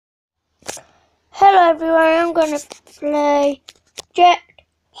Hello everyone, I'm gonna play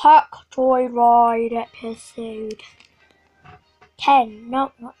Jetpack Joyride episode 10.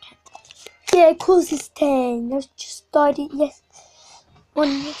 No, not 10. Yeah, of course it's 10. I just started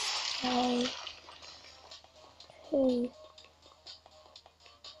one yesterday. 2.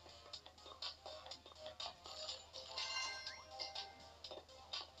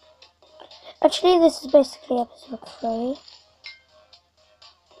 Actually, this is basically episode 3.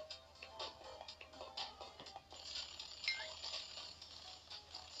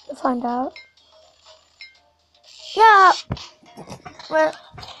 We'll find out. Yeah! Well,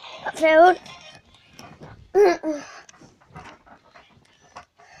 that failed.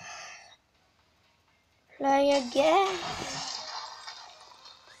 Play again.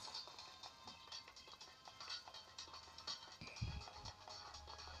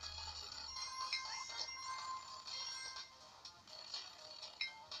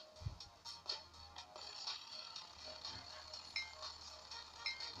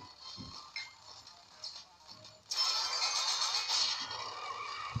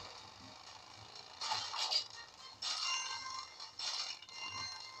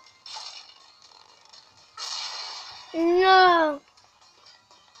 No!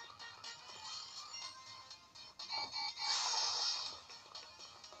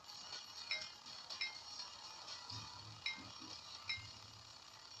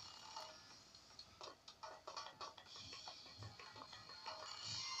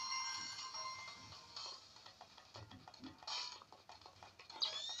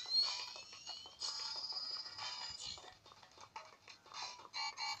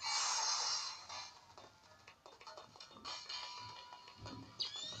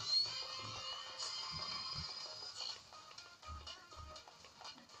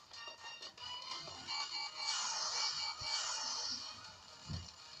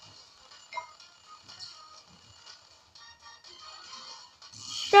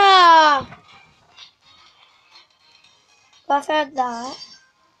 Ah! I've heard that.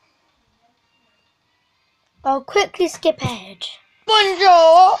 I'll quickly skip ahead.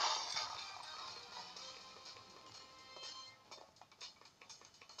 Bonjour!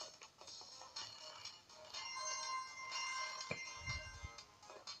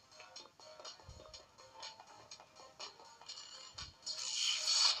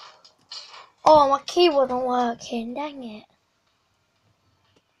 Oh, my key wasn't working, dang it.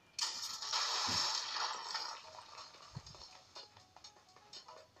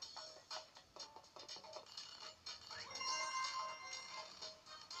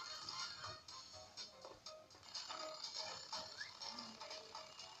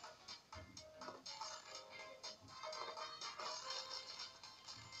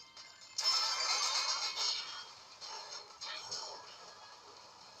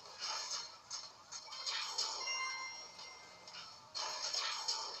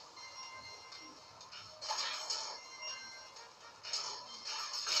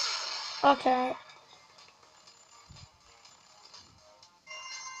 Okay.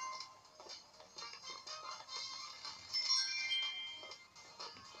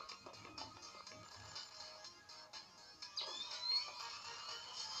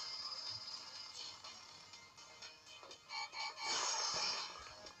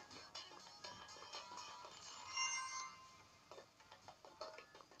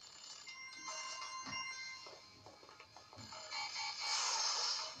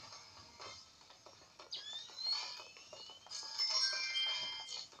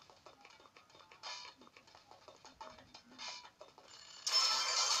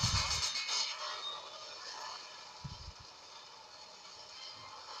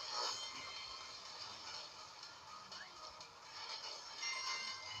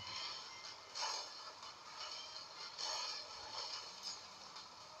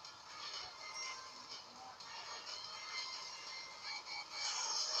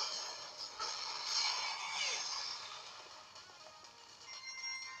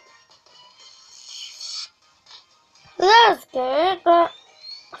 That's good, but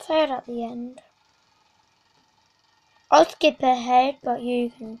I failed at the end. I'll skip ahead, but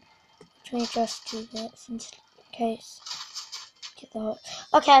you can actually just do this in case you get the whole.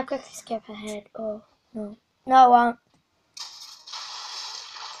 Okay, I'll quickly skip ahead. Oh, no. No, I won't.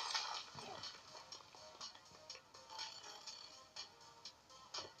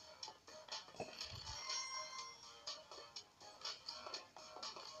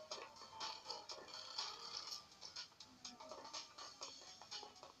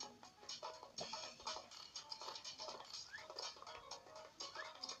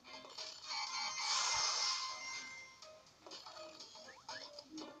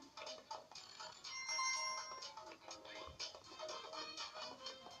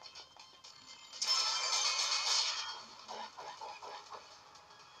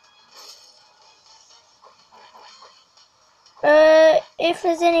 if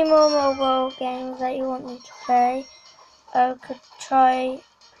there's any more mobile games that you want me to play, I could try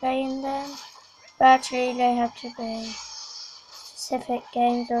playing them. But actually, they have to be specific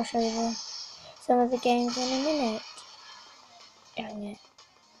games. I'll show you some of the games in a minute. Dang it.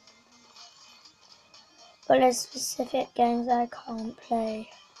 But there's specific games I can't play.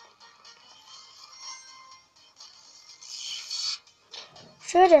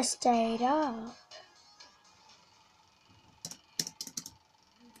 Should have stayed up.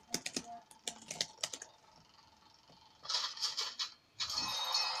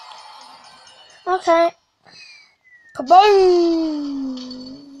 Okay. Kaboom!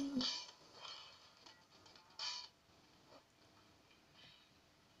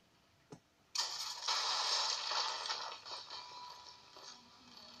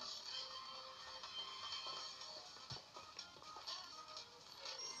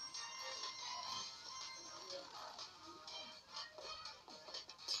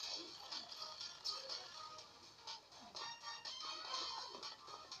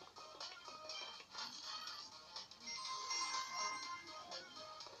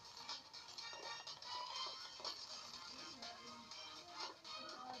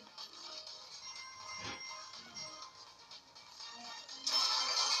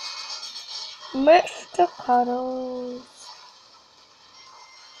 Mr. Cuddles.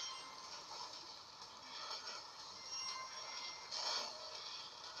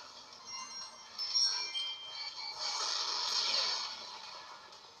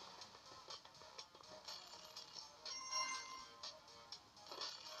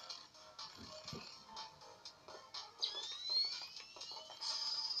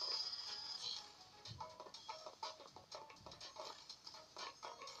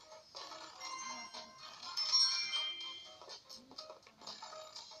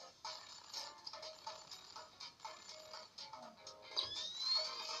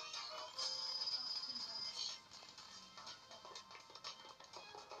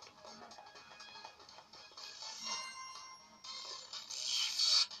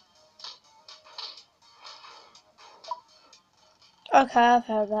 Okay, I've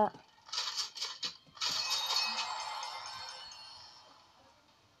heard that.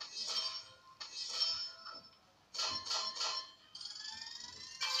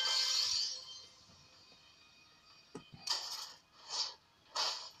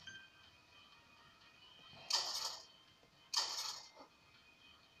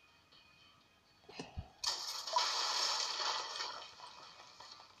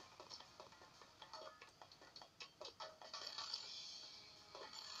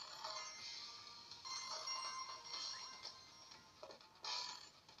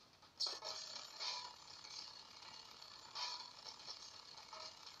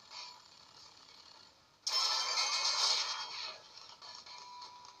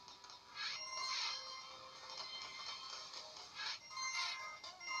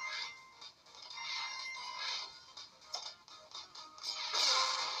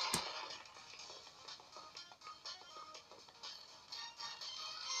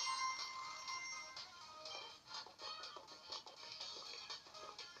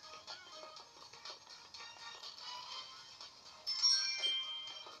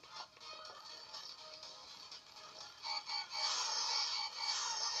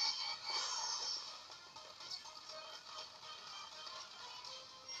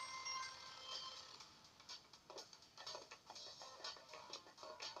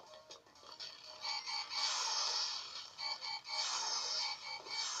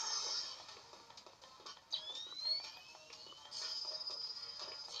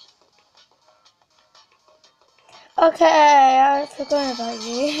 Okay, I forgot about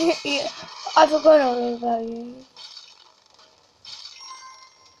you. Yeah, I forgot all about you.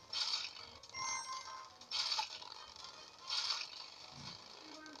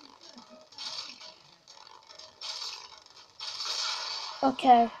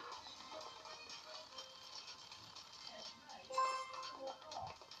 Okay.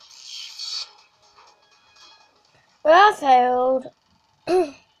 Well, I failed.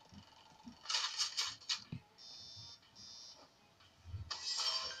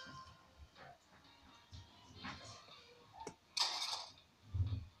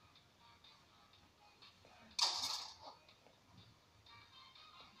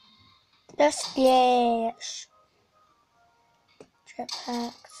 Let's yes.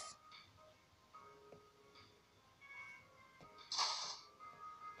 Jetpacks.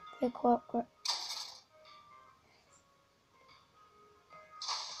 Big what?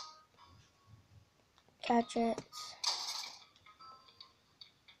 Gadgets.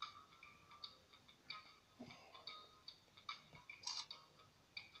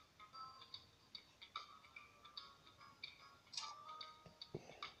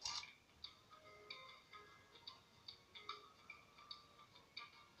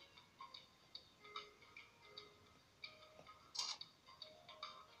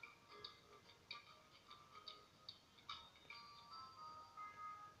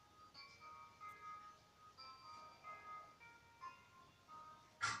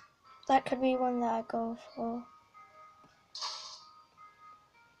 That could be one that I go for.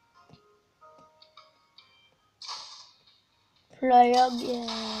 Play again.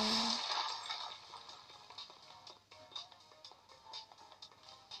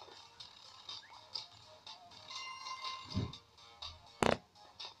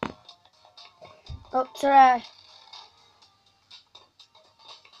 Oh, try.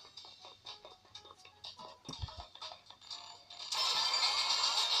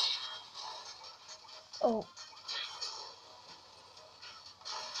 Oh.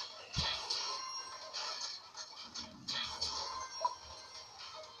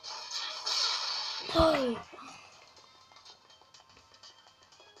 Oh.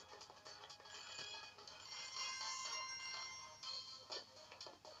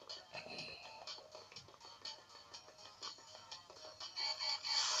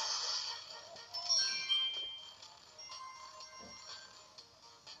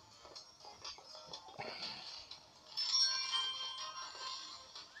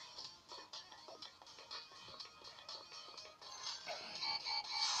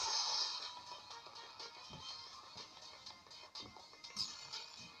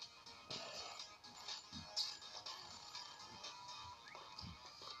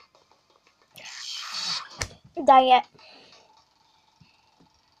 Dang it.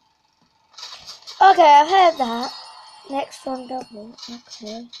 Okay, I've heard that. Next one, double.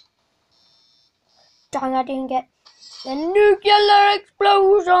 Okay. Dang, I didn't get the nuclear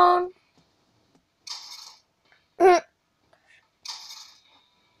explosion.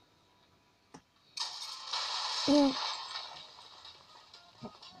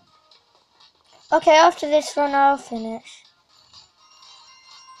 Okay, after this one, I'll finish.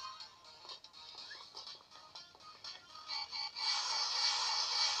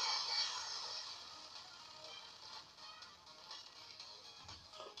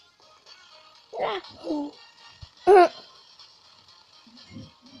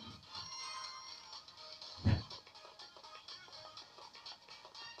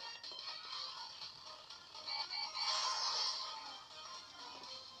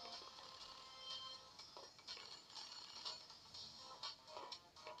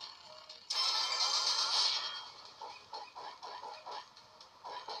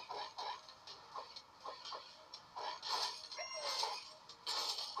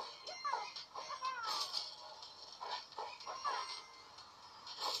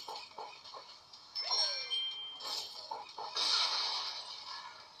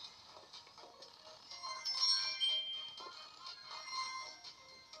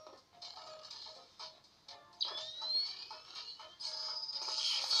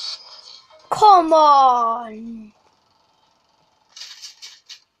 Come on.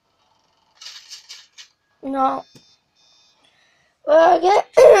 No. Well,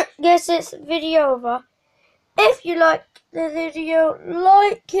 I guess it's video over. If you like the video,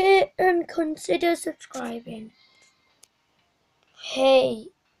 like it and consider subscribing. Hey.